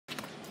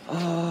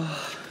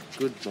Oh,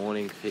 good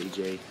morning,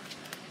 Fiji.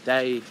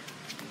 Day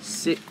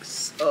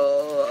 6.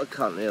 Oh, I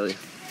can't really.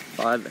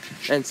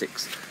 5 and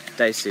 6.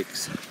 Day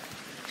 6.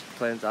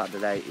 Plans are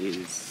today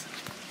is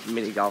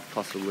mini golf,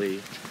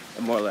 possibly,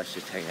 and more or less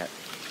just hang out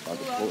by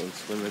the pool and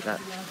swim with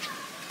that.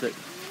 But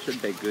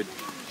should be good.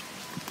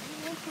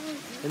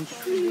 And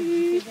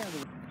sweet.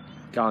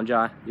 Go on,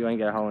 Jai. You won't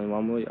get a hole in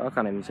one, will you? I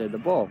can't even see the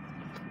ball.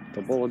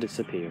 The ball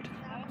disappeared.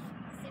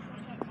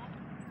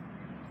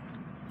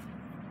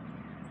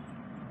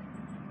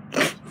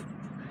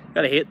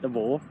 Gotta hit the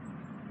ball.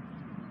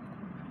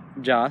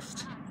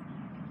 Just.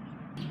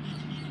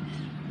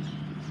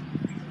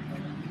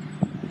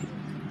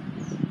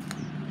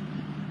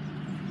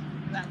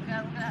 Look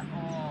at that.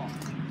 Oh.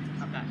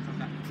 Come back.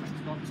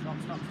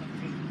 Stop.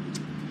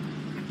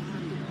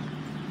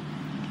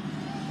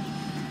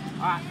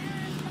 Alright.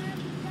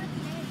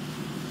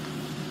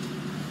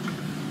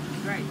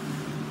 Great.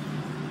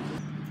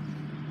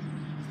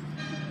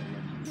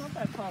 Not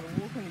that far to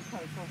walk when you play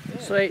golf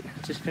there. Sweet.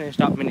 Just finished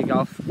up mini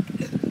golf.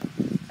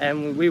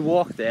 And we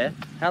walked there.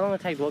 How long did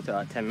it take to walk there?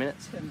 Like 10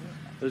 minutes? 10 minutes.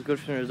 It was good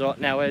for the resort.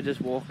 Now we're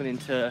just walking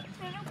into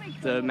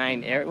the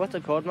main area. What's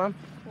it called, Mum?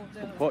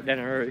 Port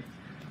Denaroo.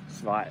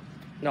 It's like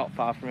not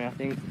far from here, I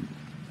think.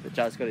 But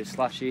Jai's got his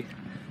slushy.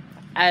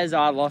 As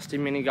I lost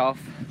in mini golf,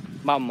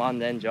 Mum won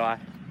then Jai.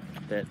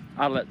 But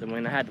I let them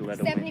win. I had to let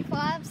them win.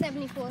 75,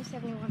 74,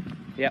 71.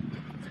 Yep,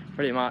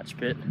 pretty much.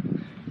 But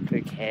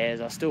who cares?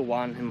 I still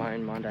won in my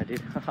own mind. I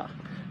did.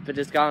 But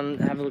just go and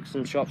have a look at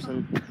some shops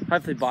and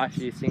hopefully buy a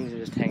few things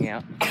and just hang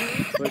out.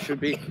 So it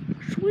should be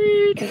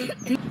sweet.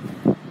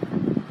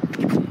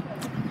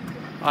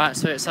 Alright,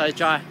 so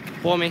Jai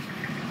bought me.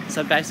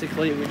 So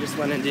basically we just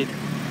went and did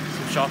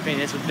some shopping.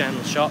 As we've done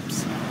the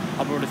shops,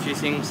 I brought a few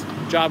things.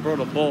 Jai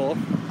brought a ball,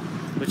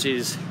 which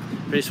is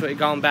pretty sweet,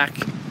 going back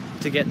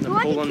to get in the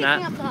pool and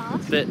that.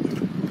 But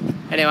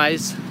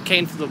anyways,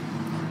 keen for the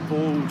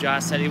pool. Jai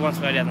said he wants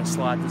to go down the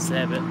slide that's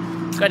there, but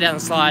go down the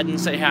slide and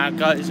see how it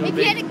goes. If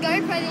you had a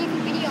GoPro, then you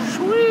can video.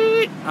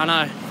 Sweet! I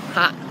know.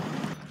 Ha.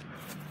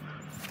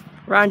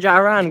 Run, Jai,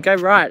 run. Go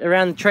right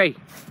around the tree.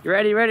 You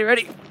ready?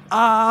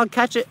 Oh,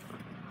 catch it.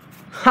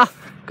 Ha!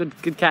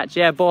 Good catch.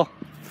 Yeah, ball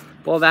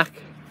back.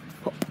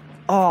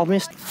 Oh,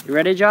 missed. You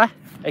ready, Jai?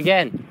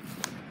 Again.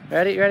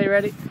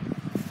 Ready?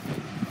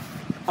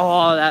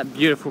 Oh, that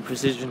beautiful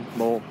precision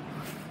ball.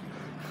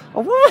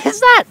 Oh, what is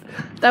that?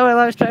 That went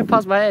like straight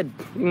past my head.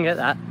 You can get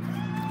that.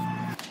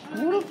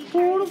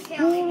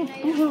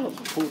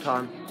 Pool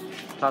time.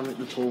 Time at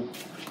the pool.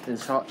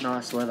 It's hot,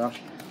 nice weather.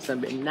 It's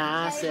gonna be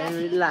nice and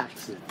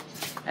relaxing.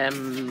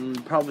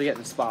 And probably get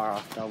the spa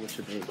after, which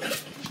would be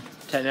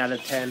 10 out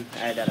of 10,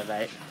 8 out of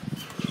 8.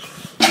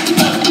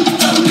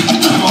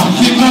 Come on,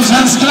 keep those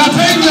hands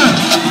clapping!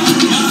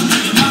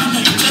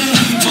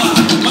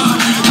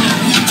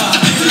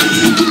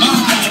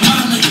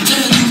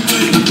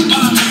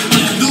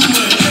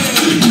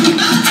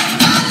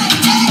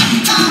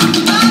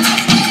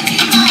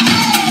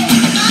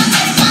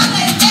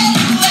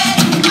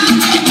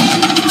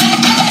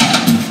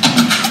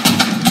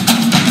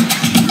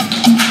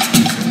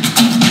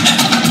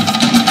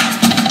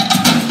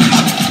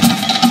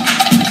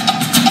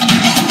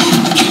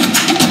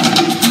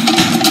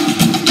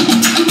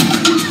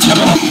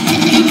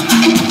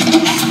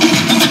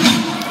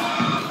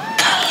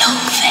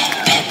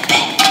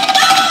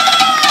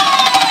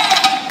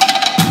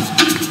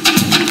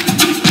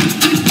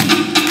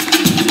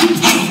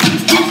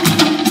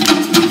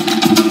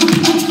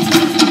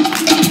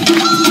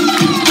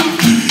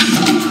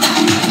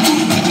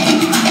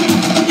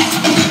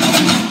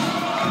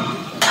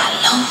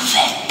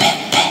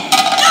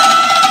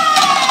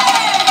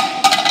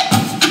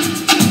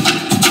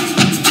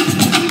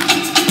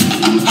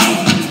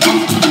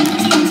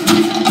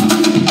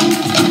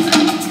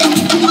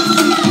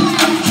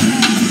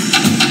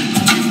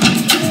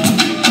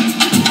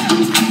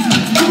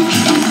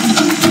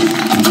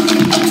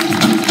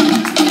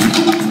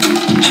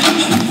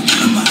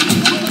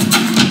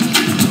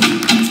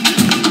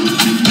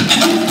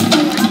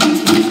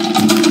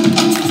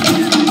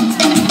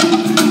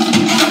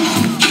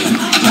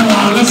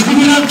 Let's give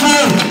it up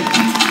for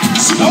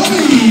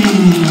Scotty!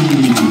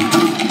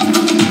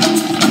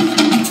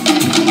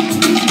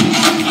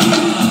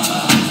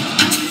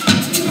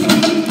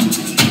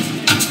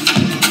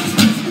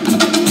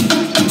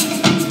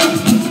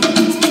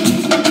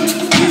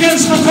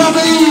 Against the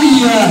Bobby!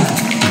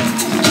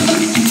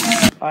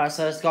 Alright,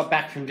 so I just got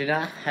back from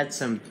dinner, had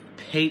some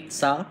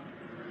pizza,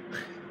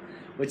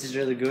 which is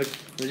really good.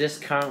 We're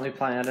just currently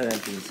playing, I don't know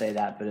if you can see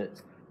that, but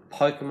it's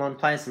Pokemon,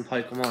 playing some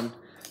Pokemon,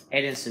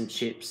 eating some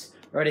chips.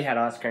 Already had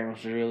ice cream,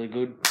 which is really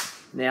good.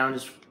 Now I'm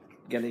just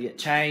gonna get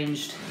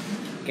changed,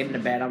 get into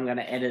bed. I'm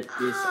gonna edit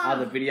this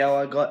other video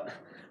I got,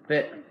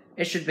 but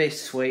it should be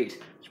sweet.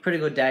 It's a pretty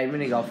good day.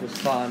 Mini golf was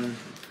fun.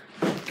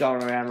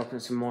 Going around looking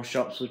at some more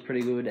shops was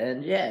pretty good,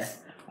 and yeah,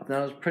 I thought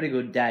it was a pretty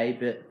good day.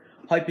 But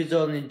hope you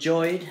all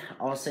enjoyed.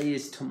 I'll see you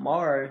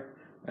tomorrow,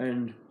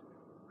 and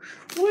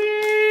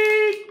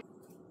sweet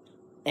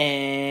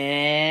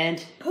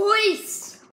and Peace.